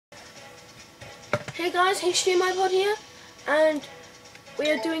Hey guys, HDMI Pod here, and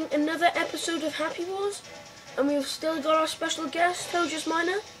we are doing another episode of Happy Wars, and we've still got our special guest, Tojas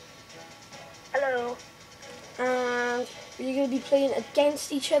Miner. Hello. And we're going to be playing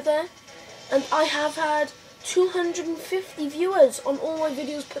against each other, and I have had 250 viewers on all my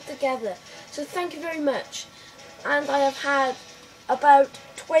videos put together, so thank you very much. And I have had about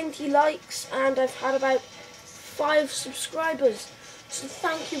 20 likes, and I've had about 5 subscribers, so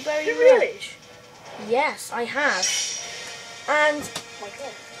thank you very much. Really? Yes, I have. And Oh my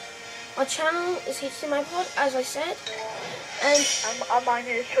god. our channel is HDMI Pod, as I said. And Mine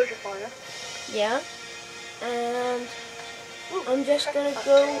is Tojas Miner. yeah. And I'm just gonna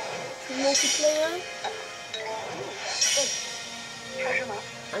go to multiplayer. Treasure map.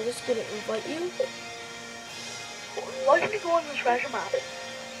 I'm just gonna invite you. Why did you go on the treasure map?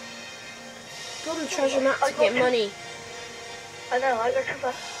 Go to the treasure map to get money. I know, I got too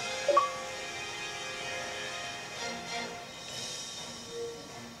fast.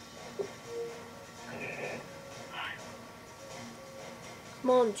 Come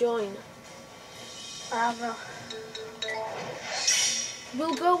on, join. No.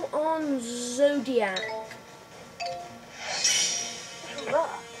 We'll go on Zodiac. What's that?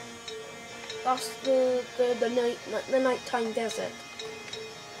 That's the nighttime desert.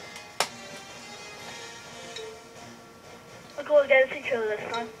 We'll go against each other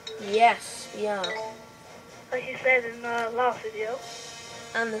this time. Yes, we are. Like you said in the last video.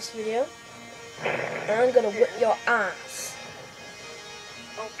 And this video. And I'm gonna whip your ass.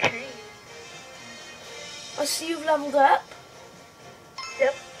 Okay. I see you've leveled up.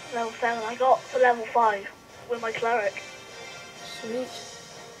 Yep, level 7. I got to level 5 with my cleric. Sweet.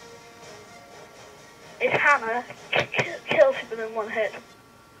 His hammer kills people in one hit.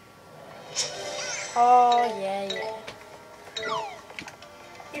 Oh, yeah.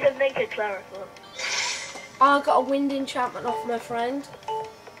 He's a naked cleric though. I got a wind enchantment off my friend.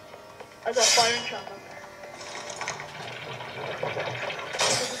 I got fire enchantment.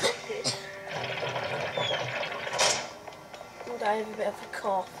 And I have a bit of a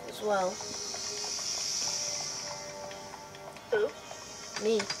cough as well. Who?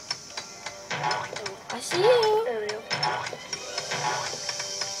 Me. I see you. There we go.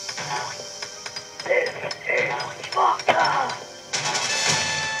 This is Sparta!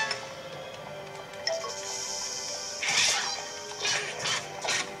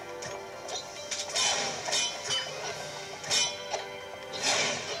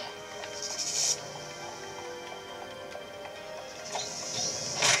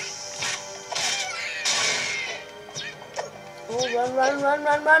 Oh,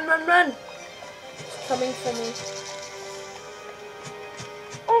 run. It's coming for me.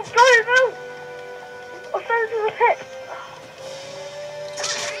 Oh, sorry, no! I fell into the pit!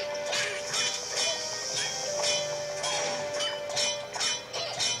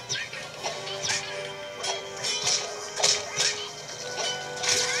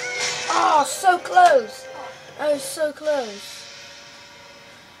 Oh, so close. I was so close.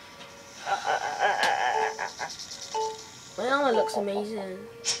 My armor looks amazing.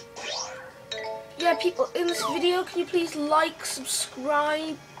 Yeah, people, in this video, can you please like,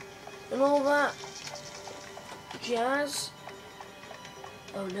 subscribe, and all that jazz?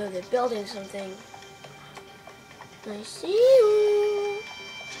 Oh no, they're building something. I see you.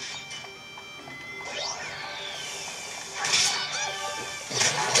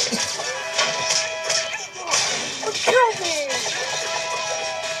 Oh, kill me!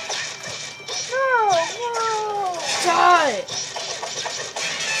 No! Die!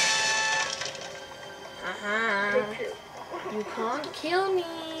 Haha. Me too. You can't kill me.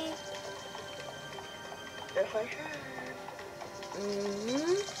 Yes, I can. We're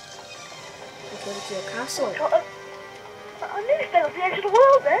going to your castle. I nearly fell off the edge of the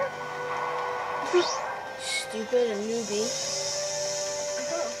world there. Stupid and newbie.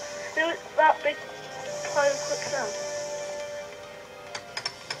 There was that big pile of quicksand.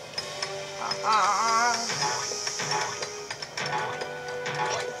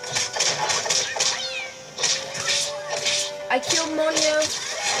 I killed Monio.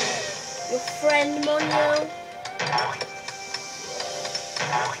 Your friend Monio.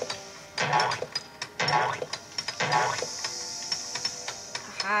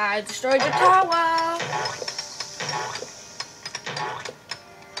 Haha, I destroyed your tower. I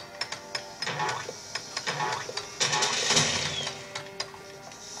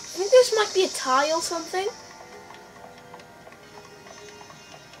think this might be a tie or something.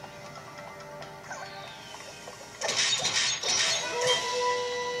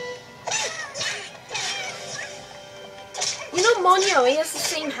 Monio, he has the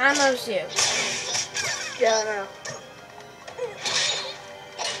same hammer as you. Yeah, I know.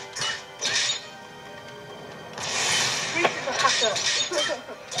 Reese is a hacker.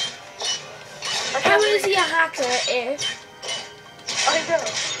 How is he a hacker if... I know.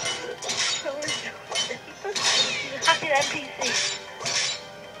 He's a hacking NPC.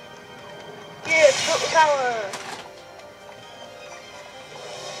 Yeah, put the tower.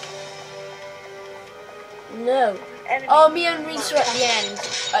 No. Enemy. Oh, me and Reese are at the end,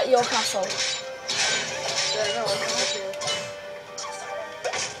 at your castle. Yeah, no, I can't do it.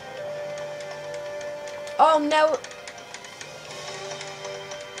 Oh no.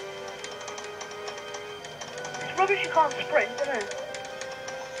 It's rubbish you can't sprint, isn't it?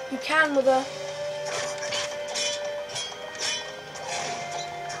 You can with a...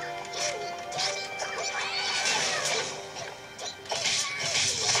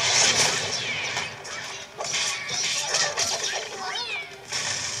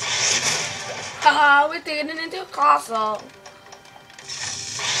 Haha, we're taking it into a castle.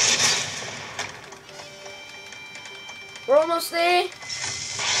 We're almost there.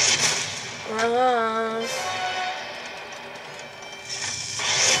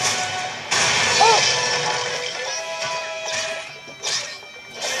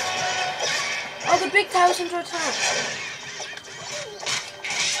 Oh, the big tower's under attack.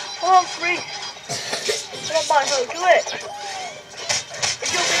 Come on, Reese. Come on, my hoe, do it. If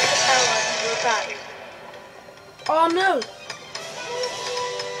you're big the tower under attack. Oh no.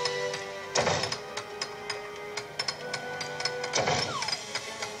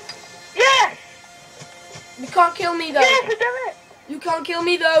 Yes! You can't kill me though. Yes, I done it! You can't kill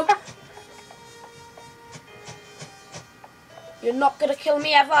me though. You're not gonna kill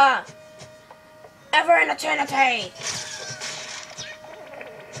me ever. Ever in eternity.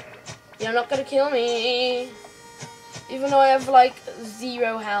 You're not gonna kill me. Even though I have like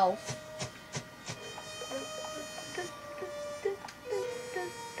 0 health.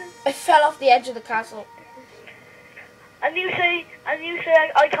 I fell off the edge of the castle. And you say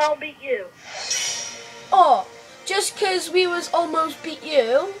I can't beat you. Oh, just 'cause we was almost beat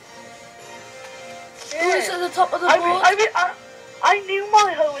you. Yeah. Who was at the top of the board? I knew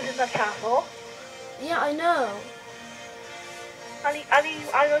my hoe was in the castle. Yeah, I know. I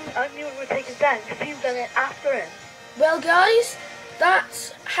knew it would take us down because he was done it after him. Well, guys,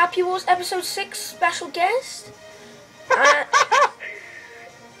 that's Happy Wars episode 6 special guest.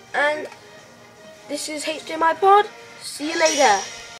 And this is HDMI Pod. See you later.